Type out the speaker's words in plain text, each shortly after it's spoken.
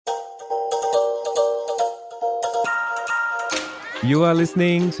You are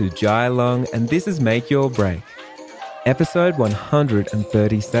listening to Jai Long, and this is Make Your Break, episode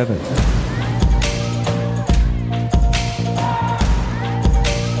 137.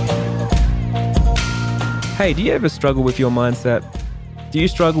 Hey, do you ever struggle with your mindset? Do you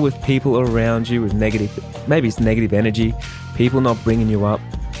struggle with people around you with maybe it's negative energy, people not bringing you up?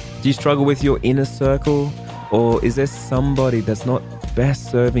 Do you struggle with your inner circle? Or is there somebody that's not best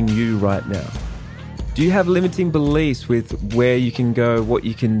serving you right now? Do you have limiting beliefs with where you can go, what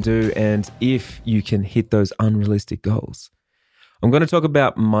you can do, and if you can hit those unrealistic goals? I'm going to talk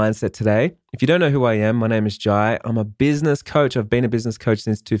about mindset today. If you don't know who I am, my name is Jai. I'm a business coach. I've been a business coach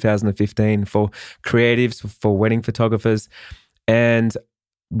since 2015 for creatives, for wedding photographers. And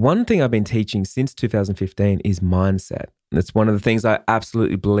one thing I've been teaching since 2015 is mindset. And it's one of the things I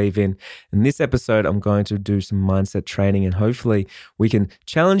absolutely believe in. In this episode, I'm going to do some mindset training, and hopefully we can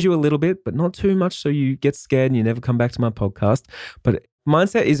challenge you a little bit, but not too much so you get scared and you never come back to my podcast. But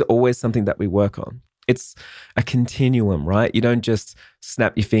mindset is always something that we work on. It's a continuum, right? You don't just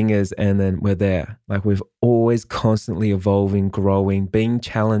snap your fingers and then we're there. Like, we're always constantly evolving, growing, being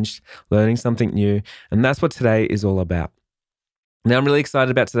challenged, learning something new. And that's what today is all about. Now, I'm really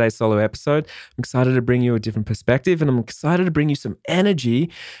excited about today's solo episode. I'm excited to bring you a different perspective, and I'm excited to bring you some energy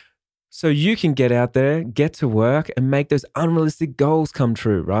so you can get out there, get to work, and make those unrealistic goals come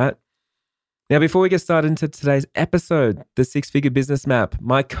true, right? Now, before we get started into today's episode, the Six Figure Business Map,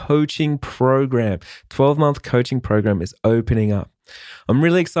 my coaching program, 12-month coaching program is opening up. I'm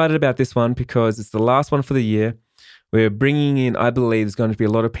really excited about this one because it's the last one for the year. We're bringing in, I believe there's going to be a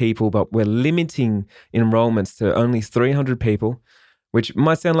lot of people, but we're limiting enrollments to only 300 people, which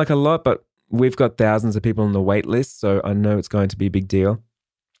might sound like a lot, but we've got thousands of people on the wait list, so I know it's going to be a big deal.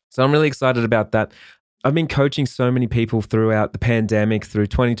 So I'm really excited about that. I've been coaching so many people throughout the pandemic, through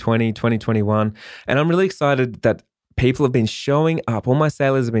 2020, 2021, and I'm really excited that people have been showing up. All my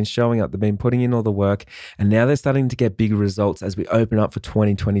sailors have been showing up. They've been putting in all the work, and now they're starting to get bigger results as we open up for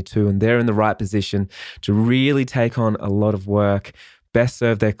 2022, and they're in the right position to really take on a lot of work, best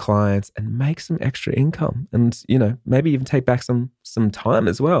serve their clients, and make some extra income, and maybe even take back some time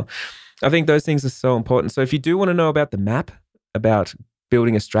as well. I think those things are so important. So if you do want to know about the map, about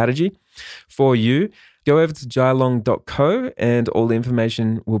building a strategy for you, go over to jailong.co and all the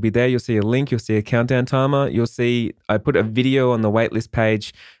information will be there. You'll see a link, you'll see a countdown timer, you'll see I put a video on the waitlist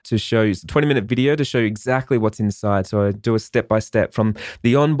page to show you, it's a 20-minute video to show you exactly what's inside. So I do a step-by-step from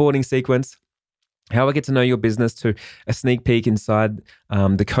the onboarding sequence, how I get to know your business, to a sneak peek inside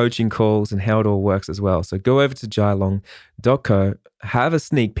the coaching calls and how it all works as well. So go over to jailong.co, have a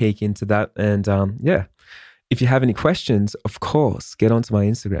sneak peek into that, and if you have any questions, of course, get onto my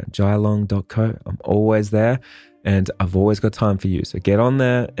Instagram, jailong.co. I'm always there and I've always got time for you. So get on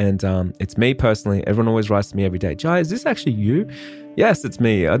there, and it's me personally. Everyone always writes to me every day, Jai, is this actually you? Yes, it's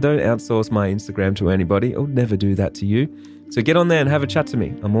me. I don't outsource my Instagram to anybody. I'll never do that to you. So get on there and have a chat to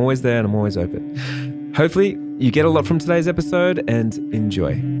me. I'm always there and I'm always open. Hopefully you get a lot from today's episode and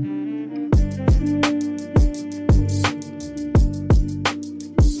enjoy.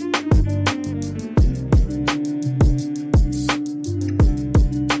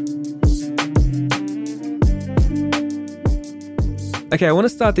 Okay, I want to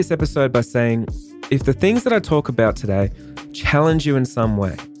start this episode by saying, if the things that I talk about today challenge you in some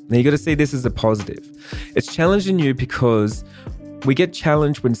way, now you got to see this as a positive. It's challenging you because we get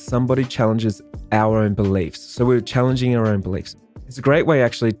challenged when somebody challenges our own beliefs. So we're challenging our own beliefs. It's a great way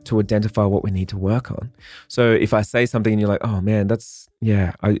actually to identify what we need to work on. So if I say something and you're like, oh man,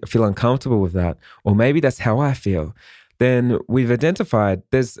 I feel uncomfortable with that, or maybe that's how I feel, then we've identified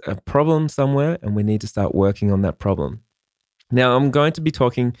there's a problem somewhere and we need to start working on that problem. Now, I am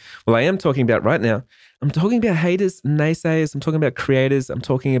talking about right now, I'm talking about haters, naysayers, I'm talking about creators, I'm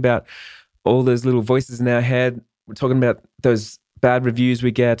talking about all those little voices in our head. We're talking about those bad reviews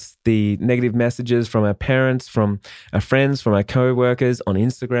we get, the negative messages from our parents, from our friends, from our co-workers on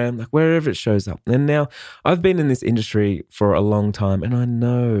Instagram, like wherever it shows up. And now, I've been in this industry for a long time, and I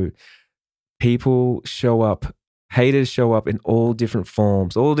know people show up. Haters show up in all different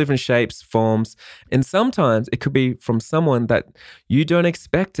forms, all different shapes, forms. And sometimes it could be from someone that you don't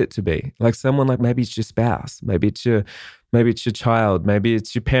expect it to be. Like someone like maybe it's your spouse, maybe it's your child, maybe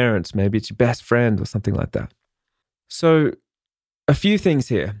it's your parents, maybe it's your best friend or something like that. So a few things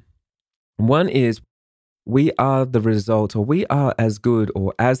here. One is we are the result, or we are as good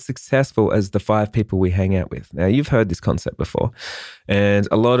or as successful as the 5 people we hang out with. Now, you've heard this concept before. And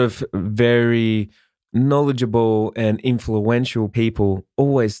a lot of very knowledgeable and influential people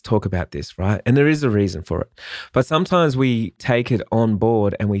always talk about this, right? And there is a reason for it. But sometimes we take it on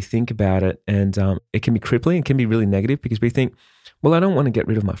board and we think about it, and it can be crippling. It can be really negative because we think, well, I don't want to get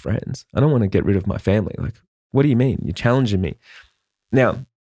rid of my friends. I don't want to get rid of my family. Like, what do you mean? You're challenging me. Now,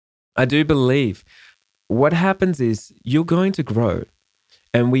 I do believe what happens is you're going to grow,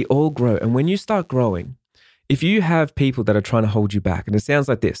 and we all grow. And when you start growing, if you have people that are trying to hold you back, and it sounds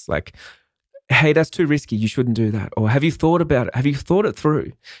like this, like, hey, that's too risky. You shouldn't do that. Or have you thought about it? Have you thought it through?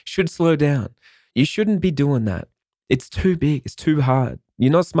 You should slow down. You shouldn't be doing that. It's too big. It's too hard.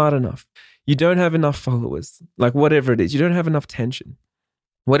 You're not smart enough. You don't have enough followers. Like, whatever it is, you don't have enough tension.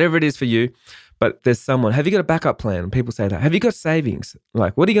 Whatever it is for you, but there's someone. Have you got a backup plan? People say that. Have you got savings?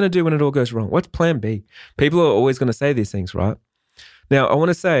 Like, what are you going to do when it all goes wrong? What's plan B? People are always going to say these things, right? Now, I want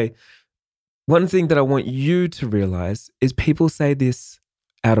to say one thing that I want you to realize is people say this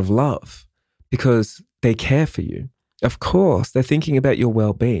out of love, because they care for you. Of course, they're thinking about your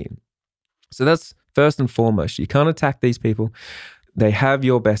well-being. So that's first and foremost. You can't attack these people. They have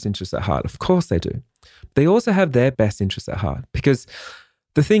your best interests at heart. Of course they do. They also have their best interests at heart, because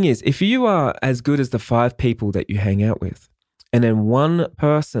the thing is, if you are as good as the 5 people that you hang out with, and then one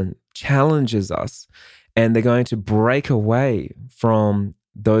person challenges us and they're going to break away from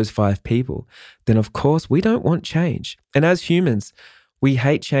those 5 people, then of course we don't want change. And as humans, we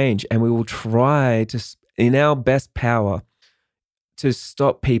hate change, and we will try to, in our best power, to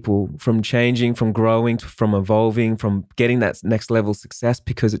stop people from changing, from growing, from evolving, from getting that next level of success,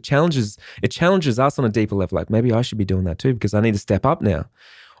 because it challenges us on a deeper level. Like, maybe I should be doing that too, because I need to step up now.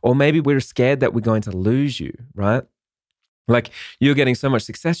 Or maybe we're scared that we're going to lose you, right? Like, you're getting so much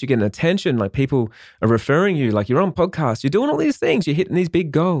success, you're getting attention, like people are referring you, like you're on podcasts, you're doing all these things, you're hitting these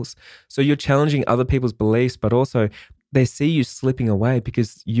big goals. So you're challenging other people's beliefs, but also they see you slipping away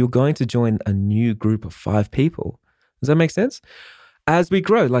because you're going to join a new group of 5 people. Does that make sense? As we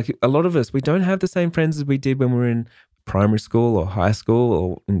grow, like a lot of us, we don't have the same friends as we did when we were in primary school or high school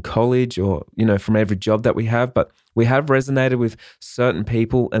or in college, or, you know, from every job that we have, but we have resonated with certain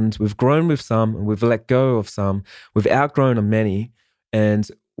people, and we've grown with some, and we've let go of some, we've outgrown of many, and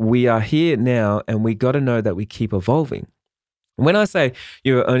we are here now, and we got to know that we keep evolving. When I say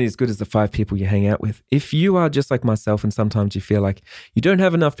you're only as good as the 5 people you hang out with, if you are just like myself and sometimes you feel like you don't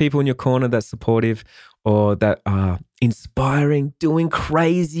have enough people in your corner that's supportive or that are inspiring, doing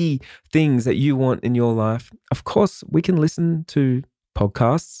crazy things that you want in your life, of course, we can listen to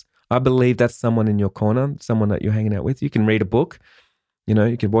podcasts. I believe that's someone in your corner, someone that you're hanging out with. You can read a book. You know,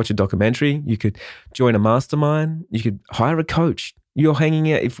 you could watch a documentary. You could join a mastermind. You could hire a coach. You're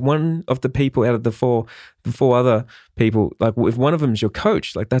hanging out. If one of the people out of the four other people, like if one of them is your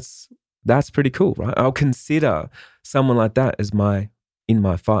coach, like that's pretty cool, right? I'll consider someone like that as in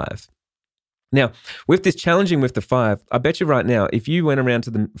my 5. Now, with this challenging with the 5, I bet you right now, if you went around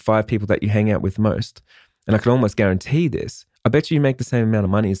to the 5 people that you hang out with most, and I can almost guarantee this, I bet you make the same amount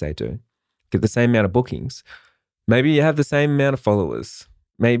of money as they do, get the same amount of bookings. Maybe you have the same amount of followers.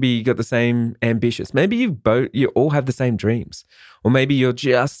 Maybe you got the same ambitions. Maybe you all have the same dreams. Or maybe you're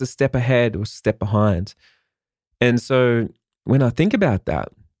just a step ahead or a step behind. And so when I think about that,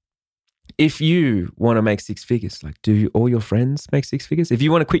 if you want to make 6 figures, like, do all your friends make 6 figures? If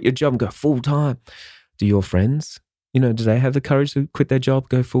you want to quit your job and go full time, do your friends, do they have the courage to quit their job,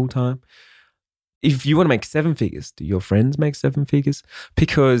 go full time? If you want to make 7 figures, do your friends make 7 figures?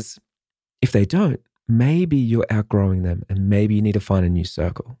 Because if they don't, maybe you're outgrowing them and maybe you need to find a new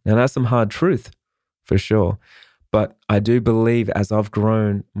circle. Now, that's some hard truth for sure. But I do believe as I've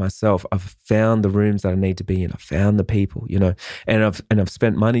grown myself, I've found the rooms that I need to be in. I've found the people, and I've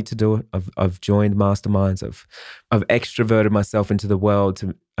spent money to do it. I've joined masterminds. I've extroverted myself into the world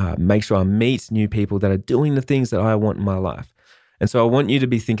to make sure I meet new people that are doing the things that I want in my life. And so I want you to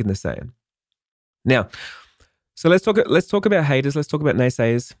be thinking the same. Now, so let's talk about haters. Let's talk about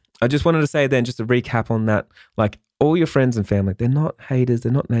naysayers. I just wanted to say then, just to recap on that, like all your friends and family, they're not haters.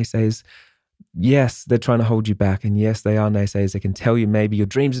 They're not naysayers. Yes, they're trying to hold you back. And yes, they are naysayers. They can tell you maybe your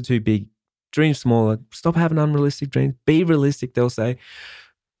dreams are too big, dream smaller, stop having unrealistic dreams, be realistic, they'll say.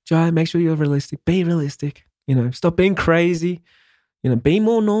 Jai, make sure you're realistic, be realistic, stop being crazy, be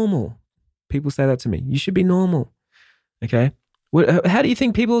more normal. People say that to me. You should be normal, okay? How do you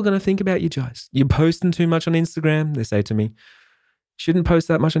think people are going to think about you, Jai? You're posting too much on Instagram, they say to me. Shouldn't post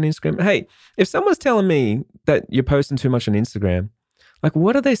that much on Instagram. Hey, if someone's telling me that you're posting too much on Instagram, like,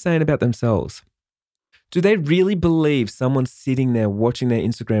 what are they saying about themselves? Do they really believe someone's sitting there watching their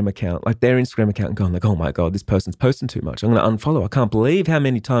Instagram account, like their Instagram account, and going like, oh my God, this person's posting too much. I'm going to unfollow. I can't believe how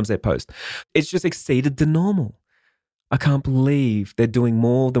many times they post. It's just exceeded the normal. I can't believe they're doing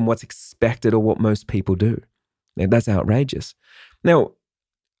more than what's expected or what most people do. Now, that's outrageous. Now,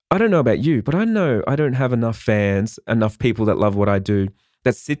 I don't know about you, but I know I don't have enough fans, enough people that love what I do,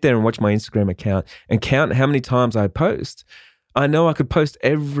 that sit there and watch my Instagram account and count how many times I post. I know I could post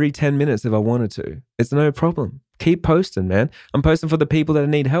every 10 minutes if I wanted to. It's no problem. Keep posting, man. I'm posting for the people that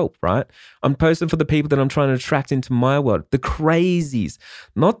need help, right? I'm posting for the people that I'm trying to attract into my world. The crazies,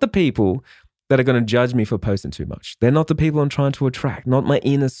 not the people that are going to judge me for posting too much. They're not the people I'm trying to attract, not my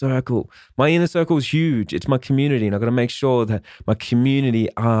inner circle. My inner circle is huge. It's my community, and I've got to make sure that my community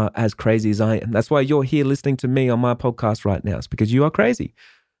are as crazy as I am. That's why you're here listening to me on my podcast right now. It's because you are crazy,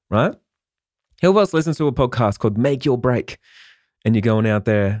 right? Who else listens to a podcast called Make Your Break? And you're going out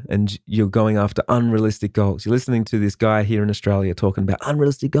there and you're going after unrealistic goals. You're listening to this guy here in Australia talking about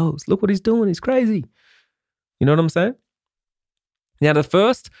unrealistic goals. Look what he's doing. He's crazy. You know what I'm saying? Now, the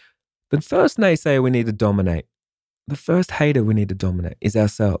first naysayer we need to dominate, the first hater we need to dominate is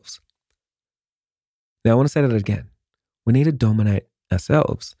ourselves. Now, I want to say that again. We need to dominate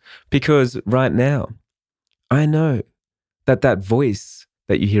ourselves because right now, I know that voice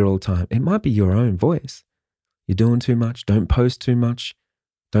that you hear all the time, it might be your own voice. You're doing too much. Don't post too much.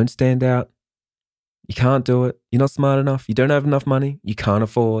 Don't stand out. You can't do it. You're not smart enough. You don't have enough money. You can't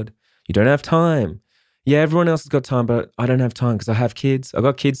afford. You don't have time. Yeah, everyone else has got time, but I don't have time because I have kids. I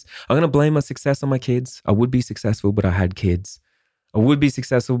got kids. I'm going to blame my success on my kids. I would be successful, but I had kids. I would be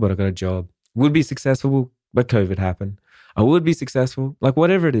successful, but I got a job. Would be successful, but COVID happened. I would be successful, like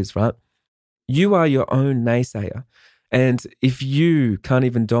whatever it is, right? You are your own naysayer. And if you can't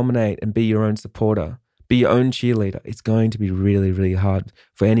even dominate and be your own supporter, be your own cheerleader, it's going to be really, really hard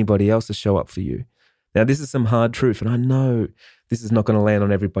for anybody else to show up for you. Now, this is some hard truth, and I know this is not going to land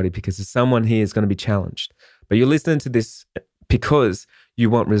on everybody because someone here is going to be challenged. But you're listening to this because you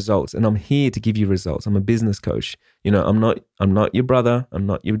want results, and I'm here to give you results. I'm a business coach. You know, I'm not your brother. I'm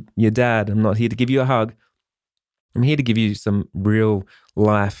not your dad. I'm not here to give you a hug. I'm here to give you some real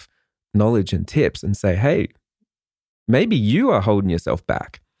life knowledge and tips and say, hey, maybe you are holding yourself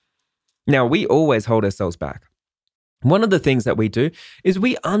back. Now, we always hold ourselves back. One of the things that we do is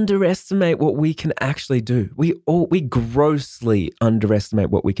we underestimate what we can actually do. We grossly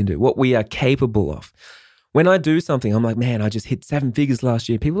underestimate what we can do, what we are capable of. When I do something, I'm like, man, I just hit 7 figures last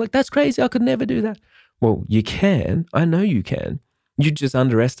year. People are like, that's crazy. I could never do that. Well, you can. I know you can. You just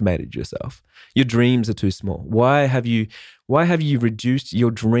underestimated yourself. Your dreams are too small. Why have you reduced your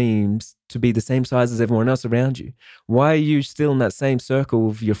dreams to be the same size as everyone else around you? Why are you still in that same circle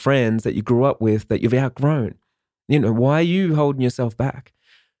of your friends that you grew up with that you've outgrown? You know, why are you holding yourself back?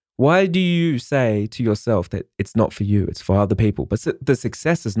 Why do you say to yourself that it's not for you, it's for other people, but the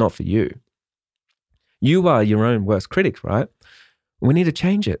success is not for you? You are your own worst critic, right? We need to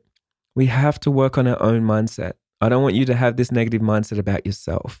change it. We have to work on our own mindset. I don't want you to have this negative mindset about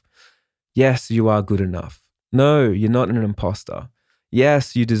yourself. Yes, you are good enough. No, you're not an imposter.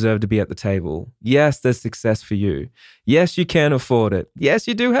 Yes, you deserve to be at the table. Yes, there's success for you. Yes, you can afford it. Yes,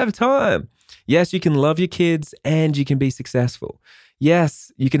 you do have time. Yes, you can love your kids and you can be successful.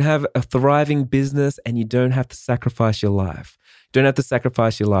 Yes, you can have a thriving business and you don't have to sacrifice your life. You don't have to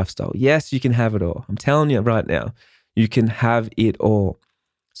sacrifice your lifestyle. Yes, you can have it all. I'm telling you right now, you can have it all.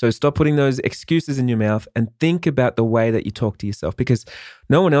 So stop putting those excuses in your mouth and think about the way that you talk to yourself because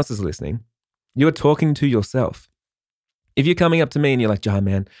no one else is listening. You're talking to yourself. If you're coming up to me and you're like, John,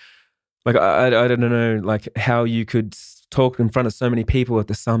 man, like I don't know, like how you could talk in front of so many people at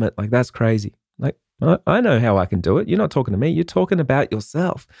the summit, like that's crazy. Like I know how I can do it. You're not talking to me. You're talking about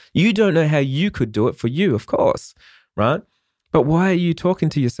yourself. You don't know how you could do it for you, of course, right? But why are you talking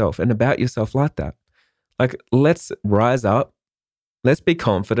to yourself and about yourself like that? Like, let's rise up. Let's be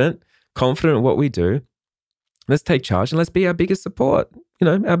confident in what we do. Let's take charge and let's be our biggest support,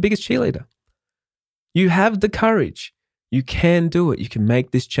 our biggest cheerleader. You have the courage. You can do it. You can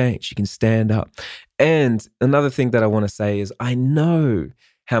make this change. You can stand up. And another thing that I want to say is I know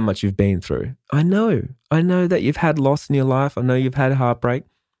how much you've been through. I know that you've had loss in your life. I know you've had heartbreak.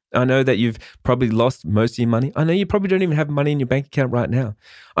 I know that you've probably lost most of your money. I know you probably don't even have money in your bank account right now.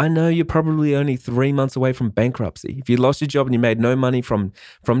 I know you're probably only 3 months away from bankruptcy. If you lost your job and you made no money from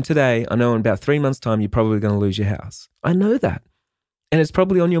today, I know in about 3 months' time, you're probably going to lose your house. I know that. And it's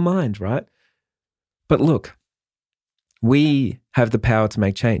probably on your mind, right? But look, we have the power to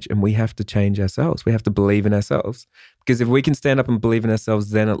make change and we have to change ourselves. We have to believe in ourselves because if we can stand up and believe in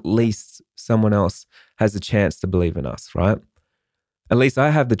ourselves, then at least someone else has a chance to believe in us, right? At least I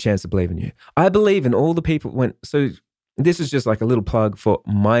have the chance to believe in you. I believe in all the people so this is just like a little plug for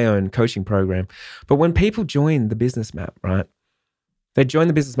my own coaching program. But when people join the Business Map, right? They join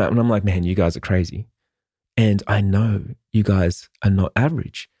the Business Map and I'm like, man, you guys are crazy. And I know you guys are not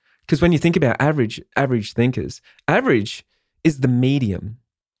average. Because when you think about average thinkers, average is the medium.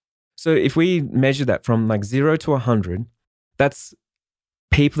 So if we measure that from like 0 to 100, that's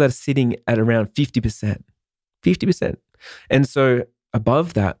people that are sitting at around 50%. 50%. And so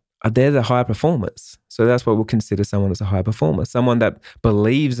above that, they're the high performers. So that's what we'll consider someone as a high performer, someone that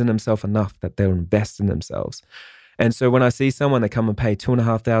believes in themselves enough that they'll invest in themselves. And so when I see someone that come and pay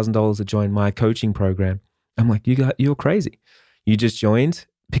 $2,500 to join my coaching program, I'm like, you're crazy. You just joined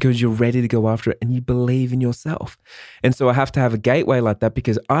because you're ready to go after it and you believe in yourself. And so I have to have a gateway like that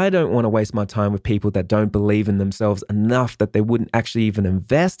because I don't want to waste my time with people that don't believe in themselves enough that they wouldn't actually even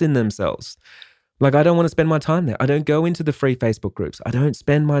invest in themselves. Like, I don't want to spend my time there. I don't go into the free Facebook groups. I don't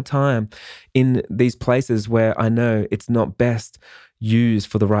spend my time in these places where I know it's not best used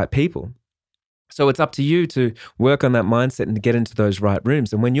for the right people. So it's up to you to work on that mindset and to get into those right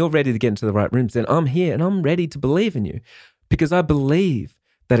rooms. And when you're ready to get into the right rooms, then I'm here and I'm ready to believe in you because I believe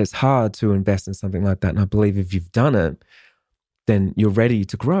that it's hard to invest in something like that. And I believe if you've done it, then you're ready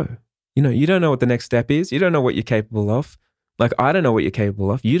to grow. You know, you don't know what the next step is. You don't know what you're capable of. Like, I don't know what you're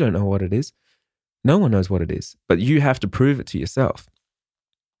capable of. You don't know what it is. No one knows what it is, but you have to prove it to yourself.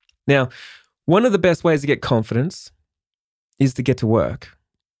 Now, one of the best ways to get confidence is to get to work.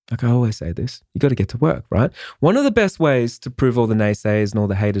 Like I always say this, you got to get to work, right? One of the best ways to prove all the naysayers and all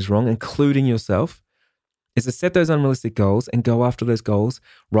the haters wrong, including yourself, is to set those unrealistic goals and go after those goals,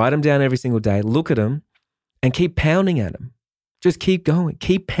 write them down every single day, look at them and keep pounding at them. Just keep going,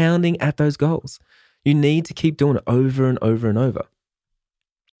 keep pounding at those goals. You need to keep doing it over and over and over.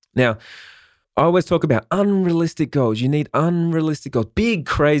 Now, I always talk about unrealistic goals. You need unrealistic goals, big,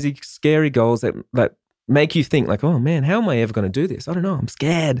 crazy, scary goals that make you think like, oh man, how am I ever going to do this? I don't know. I'm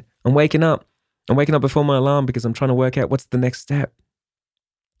scared. I'm waking up before my alarm because I'm trying to work out what's the next step.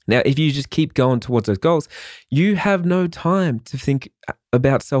 Now, if you just keep going towards those goals, you have no time to think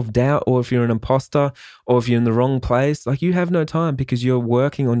about self-doubt or if you're an imposter or if you're in the wrong place. Like, you have no time because you're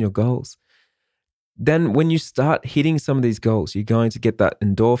working on your goals. Then when you start hitting some of these goals, you're going to get that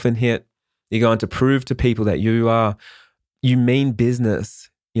endorphin hit. You're going to prove to people that you mean business.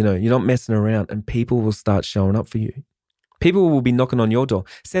 You know, you're not messing around, and people will start showing up for you. People will be knocking on your door,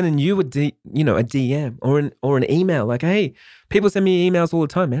 sending you a DM or an email. Like, hey, people send me emails all the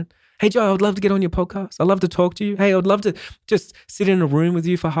time, man. Hey, Joy, I would love to get on your podcast. I'd love to talk to you. Hey, I would love to just sit in a room with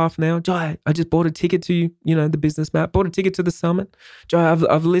you for half an hour. Joy, I just bought a ticket to the business map, bought a ticket to the summit. Joy,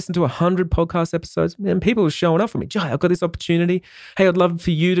 I've listened to 100 podcast episodes, and people are showing up for me. Joy, I've got this opportunity. Hey, I'd love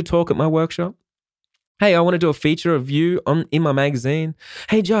for you to talk at my workshop. Hey, I want to do a feature of you in my magazine.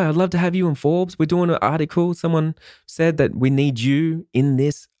 Hey, Joe, I'd love to have you in Forbes. We're doing an article. Someone said that we need you in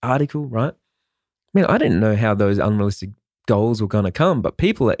this article, right? Man, I didn't know how those unrealistic goals were going to come, but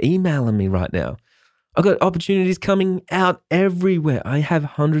people are emailing me right now. I've got opportunities coming out everywhere. I have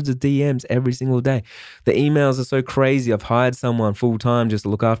hundreds of DMs every single day. The emails are so crazy. I've hired someone full-time just to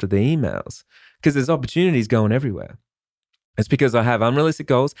look after the emails because there's opportunities going everywhere. It's because I have unrealistic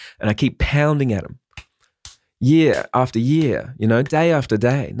goals and I keep pounding at them. Year after year, day after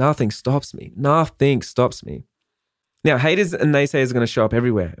day, nothing stops me. Nothing stops me. Now, haters and naysayers are going to show up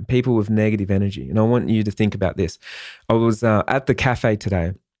everywhere, and people with negative energy. And I want you to think about this. I was at the cafe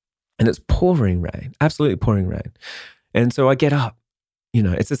today, and it's pouring rain, absolutely pouring rain. And so I get up.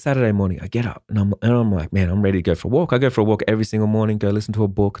 It's a Saturday morning. I get up, and I'm like, man, I'm ready to go for a walk. I go for a walk every single morning, go listen to a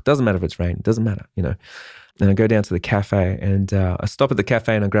book. Doesn't matter if it's rain. It doesn't matter, And I go down to the cafe, and I stop at the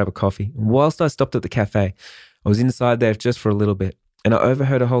cafe, and I grab a coffee. And whilst I stopped at the cafe, I was inside there just for a little bit, and I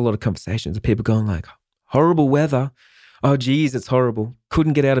overheard a whole lot of conversations of people going like, horrible weather. Oh, geez, it's horrible.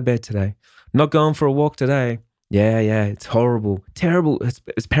 Couldn't get out of bed today. Not going for a walk today. Yeah, it's horrible. Terrible.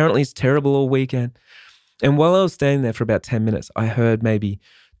 Apparently it's terrible all weekend. And while I was staying there for about 10 minutes, I heard maybe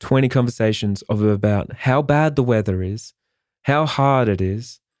 20 conversations about how bad the weather is, how hard it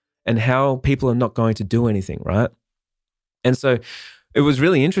is, and how people are not going to do anything, right? And so it was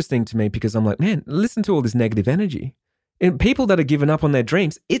really interesting to me because I'm like, man, listen to all this negative energy. And people that are giving up on their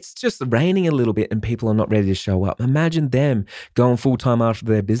dreams, it's just raining a little bit and people are not ready to show up. Imagine them going full-time after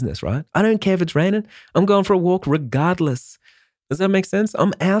their business, right? I don't care if it's raining. I'm going for a walk regardless. Does that make sense?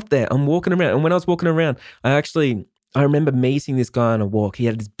 I'm out there. I'm walking around. And when I was walking around, I remember meeting this guy on a walk. He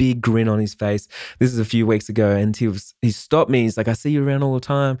had this big grin on his face. This is a few weeks ago. And he stopped me. He's like, I see you around all the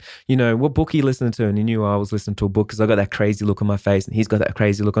time. What book are you listening to? And he knew I was listening to a book because I got that crazy look on my face and he's got that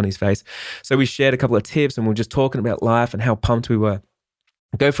crazy look on his face. So we shared a couple of tips and we were just talking about life and how pumped we were.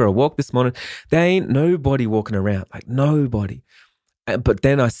 Go for a walk this morning. There ain't nobody walking around, like nobody. But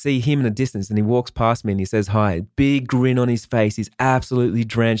then I see him in the distance and he walks past me and he says hi, big grin on his face. He's absolutely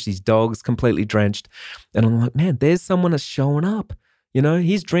drenched. His dog's completely drenched. And I'm like, man, there's someone that's showing up. You know,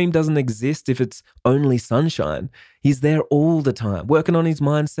 his dream doesn't exist if it's only sunshine. He's there all the time, working on his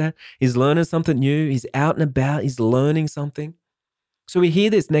mindset. He's learning something new. He's out and about. He's learning something. So we hear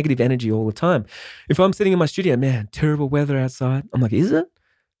this negative energy all the time. If I'm sitting in my studio, man, terrible weather outside. I'm like, is it?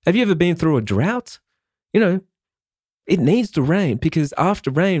 Have you ever been through a drought? You know, it needs to rain because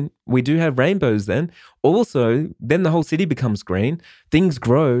after rain, we do have rainbows then. Also, then the whole city becomes green. Things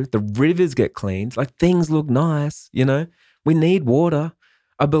grow. The rivers get cleaned. Like things look nice, you know. We need water.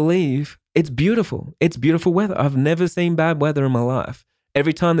 I believe it's beautiful. It's beautiful weather. I've never seen bad weather in my life.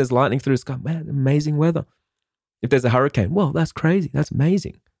 Every time there's lightning through the sky, man, amazing weather. If there's a hurricane, well, that's crazy. That's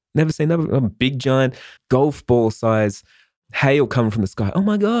amazing. Never seen that. A big, giant golf ball size hail coming from the sky. Oh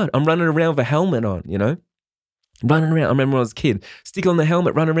my God, I'm running around with a helmet on, you know? Running around. I remember when I was a kid, stick on the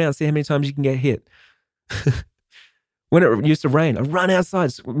helmet, run around, see how many times you can get hit. When it used to rain, I run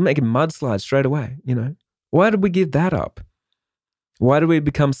outside, making mudslides straight away, you know? Why did we give that up? Why do we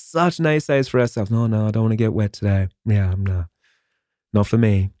become such naysayers for ourselves? No, I don't want to get wet today. Yeah, no, not for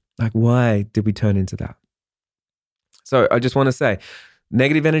me. Like, why did we turn into that? So I just want to say,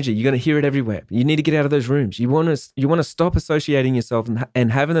 negative energy, you're going to hear it everywhere. You need to get out of those rooms. You want to stop associating yourself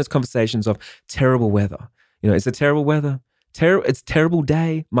and having those conversations of terrible weather. You know, it's a terrible weather. It's terrible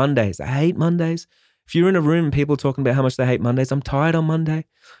day. Mondays. I hate Mondays. If you're in a room and people are talking about how much they hate Mondays, I'm tired on Monday.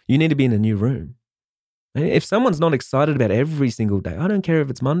 You need to be in a new room. If someone's not excited about every single day, I don't care if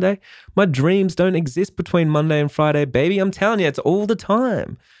it's Monday. My dreams don't exist between Monday and Friday, baby. I'm telling you, it's all the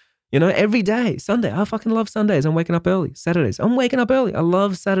time. You know, every day. Sunday, I fucking love Sundays. I'm waking up early. Saturdays, I'm waking up early. I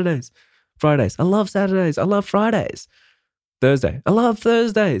love Saturdays. Fridays, I love Saturdays. I love Fridays. Thursday, I love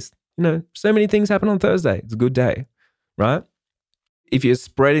Thursdays. You know, so many things happen on Thursday. It's a good day, right? If you're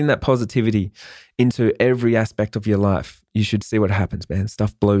spreading that positivity into every aspect of your life, you should see what happens, man.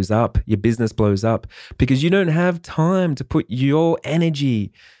 Stuff blows up. Your business blows up because you don't have time to put your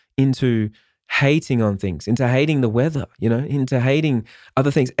energy into hating on things, into hating the weather, you know, into hating other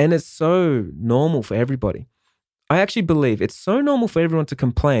things. And it's so normal for everybody. I actually believe it's so normal for everyone to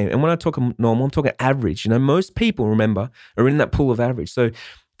complain. And when I talk normal, I'm talking average. You know, most people, remember, are in that pool of average. So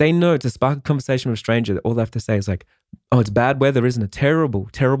they know to spark a conversation with a stranger, all they have to say is like, oh, it's bad weather, isn't it? Terrible,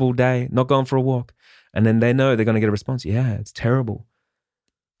 terrible day, not going for a walk. And then they know they're going to get a response. Yeah, it's terrible,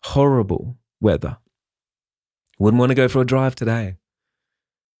 horrible weather. Wouldn't want to go for a drive today.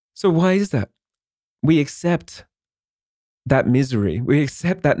 So why is that? We accept that misery. We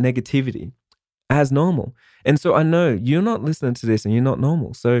accept that negativity as normal. And so I know you're not listening to this and you're not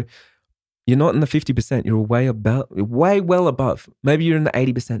normal. So you're not in the 50%. You're way well above. Maybe you're in the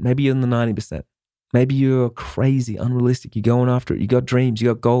 80%. Maybe you're in the 90%. Maybe you're crazy, unrealistic. You're going after it. You got dreams. You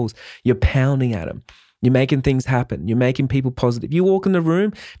got goals. You're pounding at them. You're making things happen. You're making people positive. You walk in the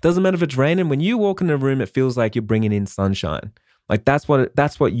room, doesn't matter if it's raining. When you walk in the room, it feels like you're bringing in sunshine. Like that's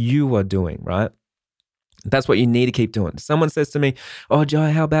what you are doing, right? That's what you need to keep doing. Someone says to me, oh,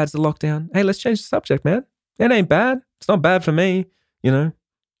 Jai, how bad's the lockdown? Hey, let's change the subject, man. It ain't bad. It's not bad for me, you know.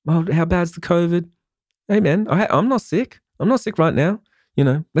 Oh, how bad's the COVID? Hey, man, I'm not sick. I'm not sick right now. You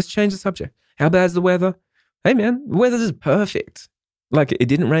know, let's change the subject. How bad's the weather? Hey, man, the weather is perfect. Like, it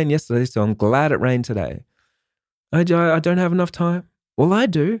didn't rain yesterday, so I'm glad it rained today. Oh, Jai, I don't have enough time. Well, I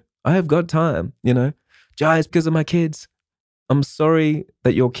do. I have got time, you know. Jai, it's because of my kids. I'm sorry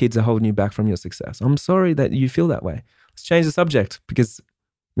that your kids are holding you back from your success. I'm sorry that you feel that way. Let's change the subject because,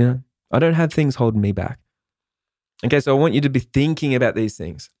 you know, I don't have things holding me back. Okay, so I want you to be thinking about these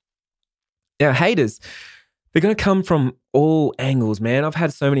things. Now, haters, they're going to come from all angles, man. I've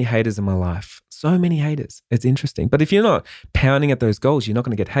had so many haters in my life. So many haters. It's interesting. But if you're not pounding at those goals, you're not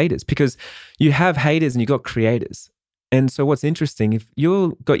going to get haters because you have haters and you got creators. And so what's interesting, if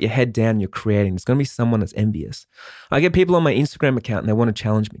you've got your head down and you're creating, there's going to be someone that's envious. I get people on my Instagram account and they want to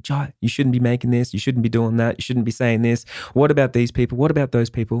challenge me. Jai, you shouldn't be making this. You shouldn't be doing that. You shouldn't be saying this. What about these people? What about those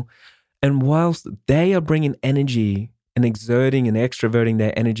people? And whilst they are bringing energy and exerting and extroverting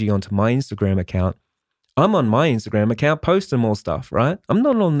their energy onto my Instagram account, I'm on my Instagram account posting more stuff, right? I'm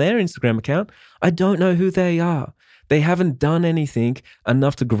not on their Instagram account. I don't know who they are. They haven't done anything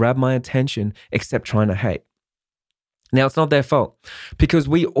enough to grab my attention except trying to hate. Now, it's not their fault because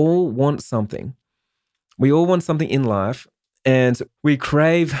we all want something. We all want something in life and we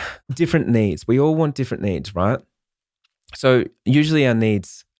crave different needs. We all want different needs, right? So usually our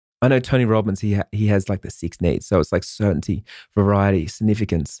needs I know Tony Robbins, he has like the 6 needs. So it's like certainty, variety,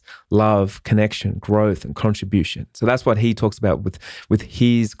 significance, love, connection, growth, and contribution. So that's what he talks about with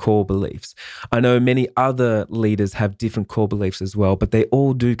his core beliefs. I know many other leaders have different core beliefs as well, but they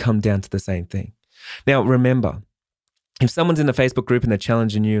all do come down to the same thing. Now, remember, if someone's in a Facebook group and they're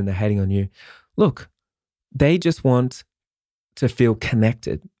challenging you and they're hating on you, look, they just want to feel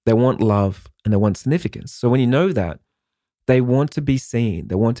connected. They want love and they want significance. So when you know that, they want to be seen.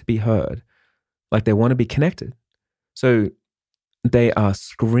 They want to be heard. Like they want to be connected. So they are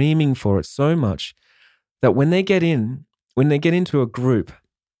screaming for it so much that when they get into a group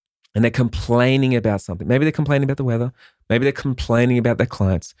and they're complaining about something, maybe they're complaining about the weather, maybe they're complaining about their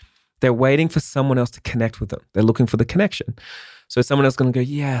clients, they're waiting for someone else to connect with them. They're looking for the connection. So someone else is going to go,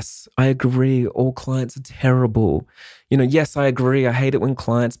 yes, I agree. All clients are terrible. Yes, I agree. I hate it when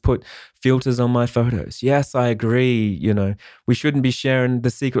clients put filters on my photos. Yes, I agree. We shouldn't be sharing the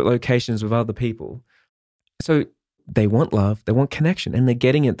secret locations with other people. So they want love. They want connection and they're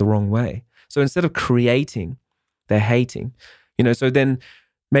getting it the wrong way. So instead of creating, they're hating. So then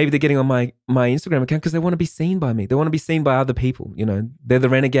maybe they're getting on my Instagram account because they want to be seen by me. They want to be seen by other people. They're the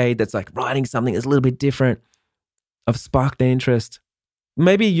renegade that's like writing something that's a little bit different. I've sparked their interest.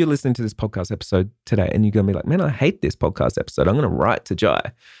 Maybe you're listening to this podcast episode today and you're going to be like, man, I hate this podcast episode. I'm going to write to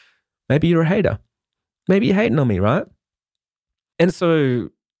Jai. Maybe you're a hater. Maybe you're hating on me, right? And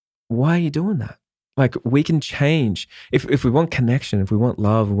so why are you doing that? Like we can change. If we want connection, if we want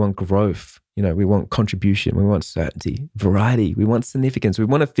love, we want growth, we want contribution, we want certainty, variety, we want significance, we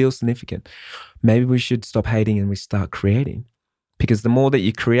want to feel significant. Maybe we should stop hating and we start creating. Because the more that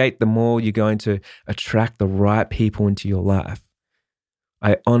you create, the more you're going to attract the right people into your life.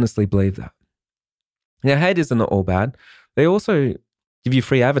 I honestly believe that. Now, haters are not all bad. They also give you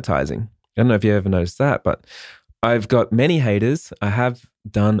free advertising. I don't know if you ever noticed that, but I've got many haters. I have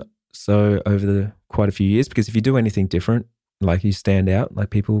done so over quite a few years because if you do anything different, like you stand out,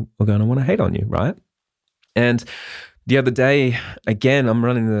 like people are going to want to hate on you, right? And the other day, again, I'm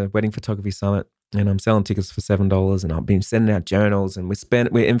running the Wedding Photography Summit and I'm selling tickets for $7 and I've been sending out journals and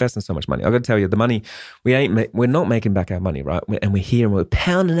we're investing so much money. I've got to tell you, the money, we're not making back our money, right? And we're here and we're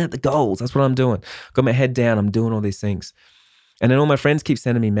pounding at the goals. That's what I'm doing. Got my head down. I'm doing all these things. And then all my friends keep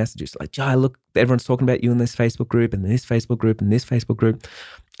sending me messages like, Jai, look, everyone's talking about you in this Facebook group and this Facebook group and this Facebook group.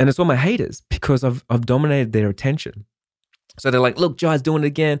 And it's all my haters because I've dominated their attention. So they're like, look, Jai's doing it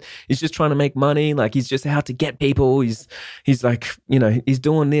again. He's just trying to make money. Like he's just out to get people. He's like, he's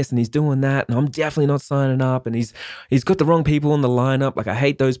doing this and he's doing that. And I'm definitely not signing up. And he's got the wrong people in the lineup. Like I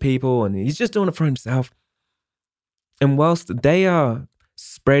hate those people. And he's just doing it for himself. And whilst they are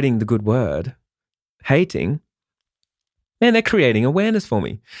spreading the good word, hating, man, they're creating awareness for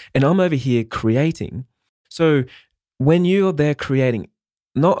me. And I'm over here creating. So when you're there creating,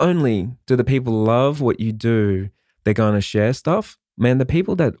 not only do the people love what you do, they're going to share stuff. Man, the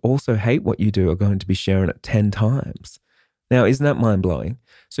people that also hate what you do are going to be sharing it 10 times. Now, isn't that mind-blowing?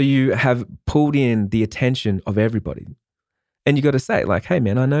 So you have pulled in the attention of everybody. And you got to say like, hey,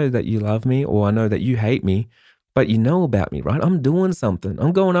 man, I know that you love me or I know that you hate me, but you know about me, right? I'm doing something.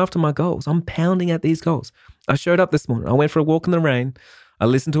 I'm going after my goals. I'm pounding at these goals. I showed up this morning. I went for a walk in the rain. I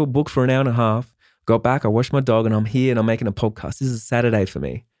listened to a book for an hour and a half, got back, I washed my dog, and I'm here and I'm making a podcast. This is Saturday for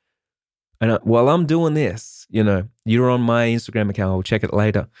me. And while I'm doing this, you're on my Instagram account. I'll check it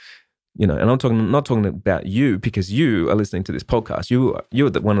later. And I'm not talking about you because you are listening to this podcast. You're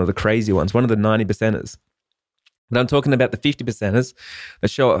one of the crazy ones, one of the 90%ers. But I'm talking about the 50%ers that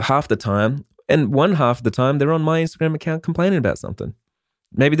show up half the time, and one half of the time they're on my Instagram account complaining about something.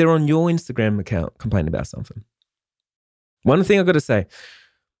 Maybe they're on your Instagram account complaining about something. One thing I've got to say,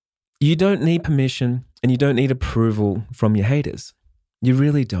 you don't need permission and you don't need approval from your haters. You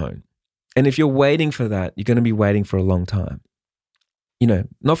really don't. And if you're waiting for that, you're going to be waiting for a long time.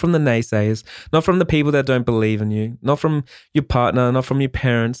 Not from the naysayers, not from the people that don't believe in you, not from your partner, not from your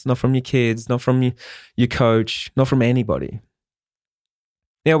parents, not from your kids, not from your coach, not from anybody.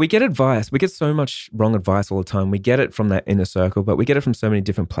 Now, we get advice. We get so much wrong advice all the time. We get it from that inner circle, but we get it from so many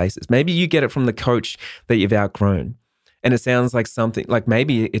different places. Maybe you get it from the coach that you've outgrown. And it sounds like something, like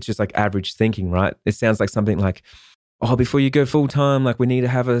maybe it's just like average thinking, right? It sounds like something like, oh, before you go full time, like we need to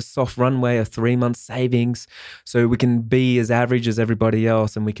have a soft runway of 3 months savings so we can be as average as everybody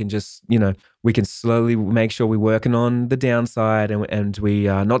else. And we can just, we can slowly make sure we're working on the downside and we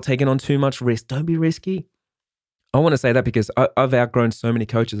are not taking on too much risk. Don't be risky. I want to say that because I've outgrown so many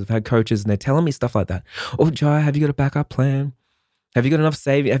coaches. I've had coaches and they're telling me stuff like that. Oh, Jai, have you got a backup plan? Have you got enough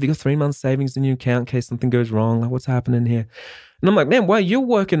savings? Have you got 3 months savings in your account in case something goes wrong? Like what's happening here? And I'm like, man, while you're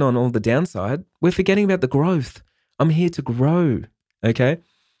working on all the downside, we're forgetting about the growth. I'm here to grow, okay?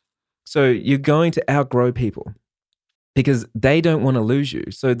 So you're going to outgrow people because they don't want to lose you.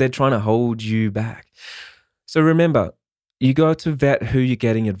 So they're trying to hold you back. So remember, you got to vet who you're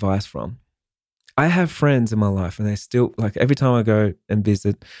getting advice from. I have friends in my life and they still, like, every time I go and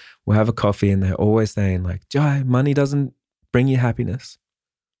visit, we'll have a coffee and they're always saying like, Jai, money doesn't bring you happiness.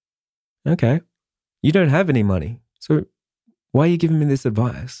 Okay. You don't have any money. So why are you giving me this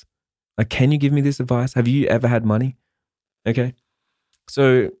advice? Like, can you give me this advice? Have you ever had money? Okay.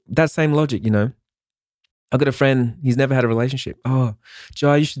 So that same logic, I got a friend, he's never had a relationship. Oh,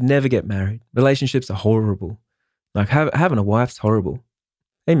 Jai, you should never get married. Relationships are horrible. Like having a wife's horrible.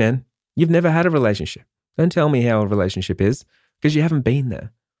 Hey man, you've never had a relationship. Don't tell me how a relationship is because you haven't been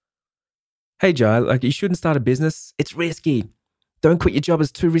there. Hey Jai, like you shouldn't start a business. It's risky. Don't quit your job,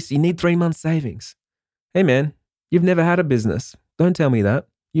 it's too risky. You need 3 months savings. Hey man, you've never had a business. Don't tell me that.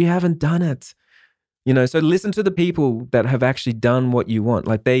 You haven't done it. So listen to the people that have actually done what you want.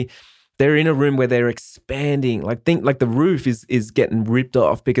 Like they're in a room where they're expanding. Like think like the roof is getting ripped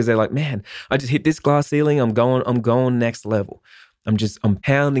off because they're like, man, I just hit this glass ceiling. I'm going next level. I'm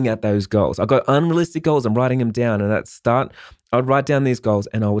pounding at those goals. I got unrealistic goals. I'm writing them down. And at the start, I'd write down these goals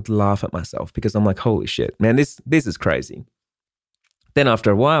and I would laugh at myself because I'm like, holy shit, man, this is crazy. Then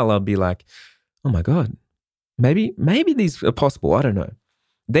after a while, I'll be like, oh my God, maybe these are possible. I don't know.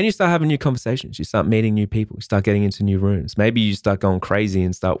 Then you start having new conversations. You start meeting new people. You start getting into new rooms. Maybe you start going crazy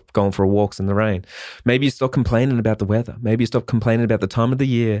and start going for walks in the rain. Maybe you stop complaining about the weather. Maybe you stop complaining about the time of the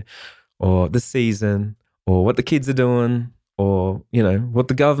year or the season or what the kids are doing or, what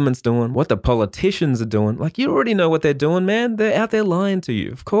the government's doing, what the politicians are doing. Like you already know what they're doing, man. They're out there lying to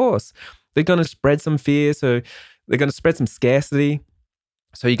you. Of course. They're going to spread some fear. So they're going to spread some scarcity.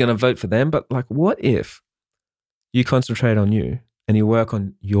 So you're going to vote for them. But like, what if you concentrate on you and you work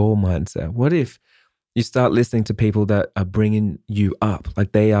on your mindset? What if you start listening to people that are bringing you up?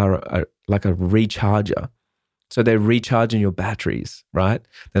 Like they are like a recharger. So they're recharging your batteries, right?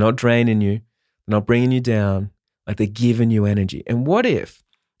 They're not draining you. They're not bringing you down. Like they're giving you energy. And what if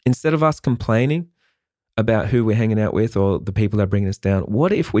instead of us complaining about who we're hanging out with or the people that are bringing us down,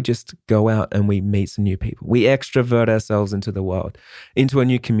 what if we just go out and we meet some new people? We extrovert ourselves into the world, into a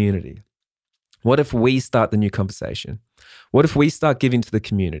new community. What if we start the new conversation? What if we start giving to the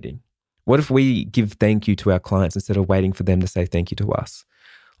community? What if we give thank you to our clients instead of waiting for them to say thank you to us?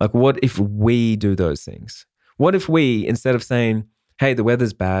 Like, what if we do those things? What if we, instead of saying, hey, the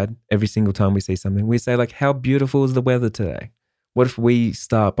weather's bad every single time we see something, we say like, how beautiful is the weather today? What if we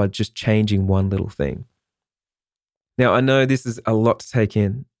start by just changing one little thing? Now, I know this is a lot to take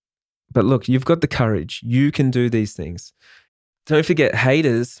in, but look, you've got the courage. You can do these things. Don't forget,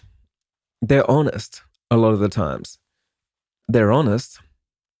 haters, they're honest a lot of the times. They're honest.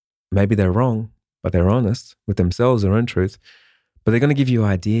 Maybe they're wrong, but they're honest with themselves, their own truth, but they're going to give you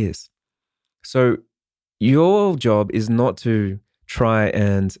ideas. So your job is not to try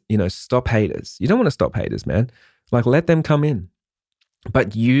and, stop haters. You don't want to stop haters, man. Like let them come in,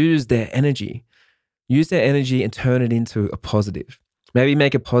 but use their energy. Use their energy and turn it into a positive. Maybe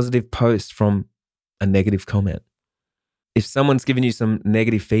make a positive post from a negative comment. If someone's giving you some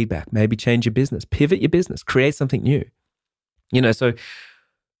negative feedback, maybe change your business, pivot your business, create something new. So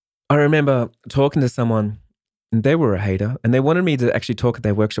I remember talking to someone and they were a hater and they wanted me to actually talk at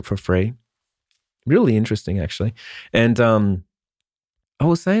their workshop for free. Really interesting, actually. And I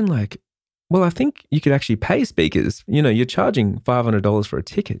was saying like, well, I think you could actually pay speakers. You're charging $500 for a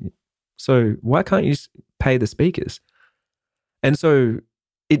ticket. So why can't you pay the speakers? And so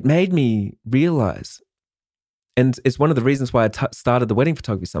it made me realize, and it's one of the reasons why I started the Wedding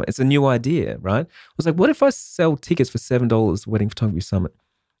Photography Summit. It's a new idea, right? I was like, what if I sell tickets for $7 Wedding Photography Summit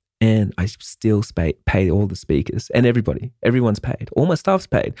and I still pay all the speakers and everyone's paid. All my staff's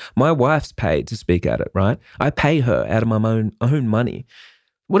paid. My wife's paid to speak at it, right? I pay her out of my own money.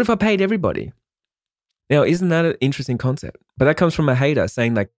 What if I paid everybody? Now, isn't that an interesting concept? But that comes from a hater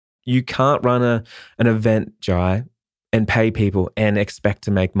saying like, you can't run an event, Jai, and pay people and expect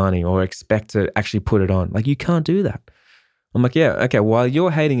to make money or expect to actually put it on. Like you can't do that. I'm like, yeah, okay, while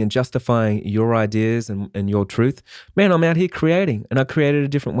you're hating and justifying your ideas and your truth, man, I'm out here creating and I created a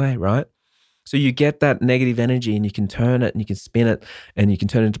different way, right? So you get that negative energy and you can turn it and you can spin it and you can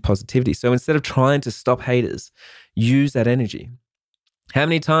turn it into positivity. So instead of trying to stop haters, use that energy. How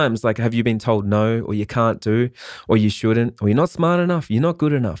many times have you been told no or you can't do or you shouldn't or you're not smart enough, you're not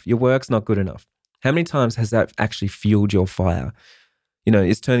good enough, your work's not good enough? How many times has that actually fueled your fire?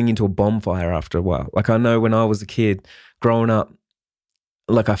 It's turning into a bonfire after a while. Like I know when I was a kid growing up,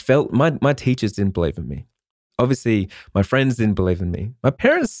 like I felt my teachers didn't believe in me. Obviously, my friends didn't believe in me. My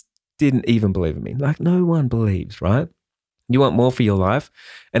parents didn't even believe in me. Like no one believes, right? You want more for your life.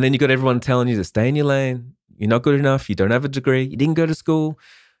 And then you got everyone telling you to stay in your lane. You're not good enough. You don't have a degree. You didn't go to school.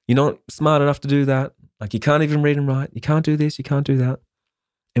 You're not smart enough to do that. Like, you can't even read and write. You can't do this. You can't do that.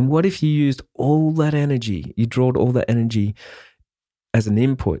 And what if you used all that energy, you drawed all that energy as an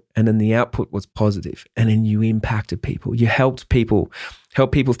input, and then the output was positive, and then you impacted people. You help people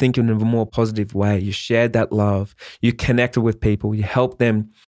think in a more positive way. You shared that love. You connected with people. You help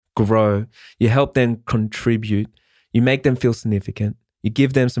them grow. You help them contribute. You make them feel significant. You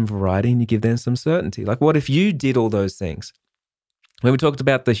give them some variety, and you give them some certainty. Like, what if you did all those things? When we talked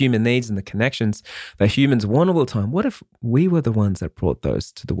about the human needs and the connections that humans want all the time, what if we were the ones that brought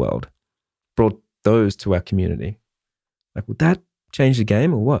those to the world, brought those to our community? Like, would that change the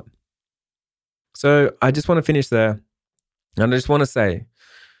game or what? So I just want to finish there. And I just want to say,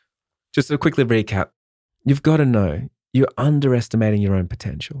 just to quickly recap, you've got to know you're underestimating your own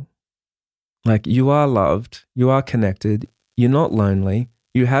potential. Like, you are loved, you are connected, you're not lonely,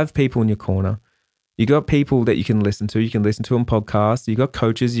 you have people in your corner. You got people that you can listen to. You can listen to on podcasts. You got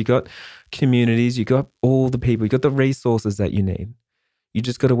coaches. You got communities. You got all the people. You got the resources that you need. You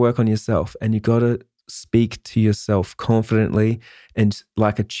just got to work on yourself, and you got to speak to yourself confidently and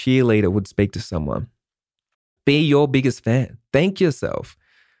like a cheerleader would speak to someone. Be your biggest fan. Thank yourself.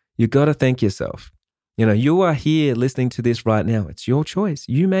 You got to thank yourself. You know, you are here listening to this right now. It's your choice.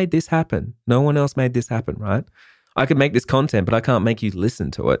 You made this happen. No one else made this happen, right? I could make this content, but I can't make you listen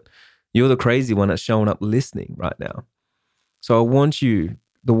to it. You're the crazy one that's showing up listening right now. So I want you,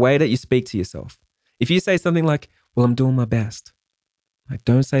 the way that you speak to yourself, if you say something like, well, I'm doing my best, like,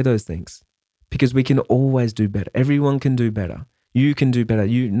 don't say those things, because we can always do better. Everyone can do better. You can do better.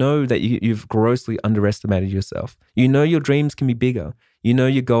 You know that you've grossly underestimated yourself. You know your dreams can be bigger. You know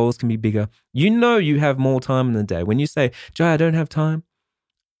your goals can be bigger. You know you have more time in the day. When you say, Jai, I don't have time,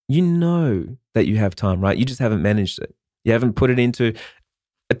 you know that you have time, right? You just haven't managed it. You haven't put it into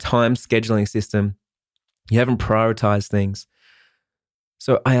a time scheduling system. You haven't prioritized things.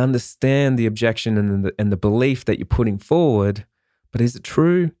 So I understand the objection and the belief that you're putting forward, but is it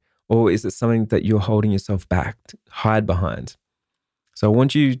true, or is it something that you're holding yourself back, hide behind? So I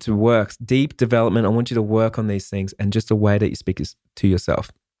want you to work deep development. I want you to work on these things, and just the way that you speak is to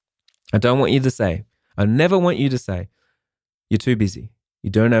yourself. I don't want you to say, I never want you to say, you're too busy. You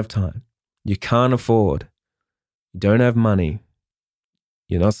don't have time. You can't afford. You don't have money.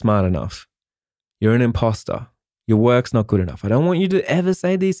 You're not smart enough. You're an imposter. Your work's not good enough. I don't want you to ever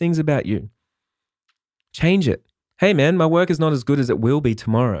say these things about you. Change it. Hey man, my work is not as good as it will be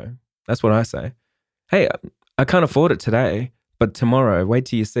tomorrow. That's what I say. Hey, I can't afford it today, but tomorrow, wait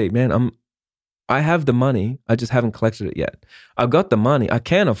till you see. Man, I have the money. I just haven't collected it yet. I've got the money. I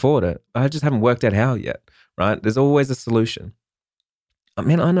can afford it. I just haven't worked out how yet, right? There's always a solution. I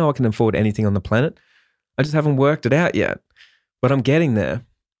mean, I know I can afford anything on the planet. I just haven't worked it out yet. But I'm getting there.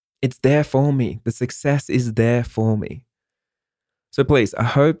 It's there for me. The success is there for me. So please, I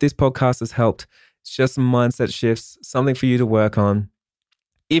hope this podcast has helped. It's just some mindset shifts, something for you to work on.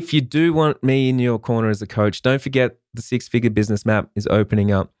 If you do want me in your corner as a coach, don't forget the 6-Figure Business Map is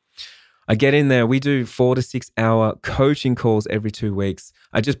opening up. I get in there. We do 4 to 6 hour coaching calls every 2 weeks.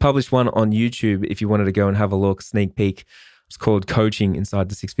 I just published one on YouTube if you wanted to go and have a look, sneak peek. It's called Coaching Inside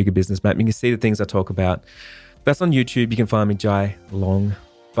the 6-Figure Business Map. You can see the things I talk about. That's on YouTube. You can find me, Jai Long.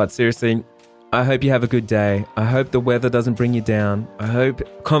 But seriously, I hope you have a good day. I hope the weather doesn't bring you down. I hope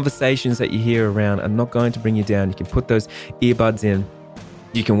conversations that you hear around are not going to bring you down. You can put those earbuds in.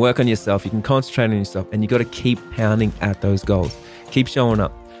 You can work on yourself. You can concentrate on yourself. And you got to keep pounding at those goals. Keep showing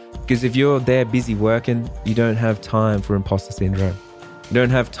up. Because if you're there busy working, you don't have time for imposter syndrome. You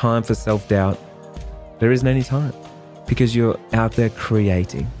don't have time for self-doubt. There isn't any time because you're out there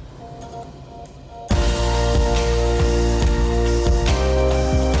creating.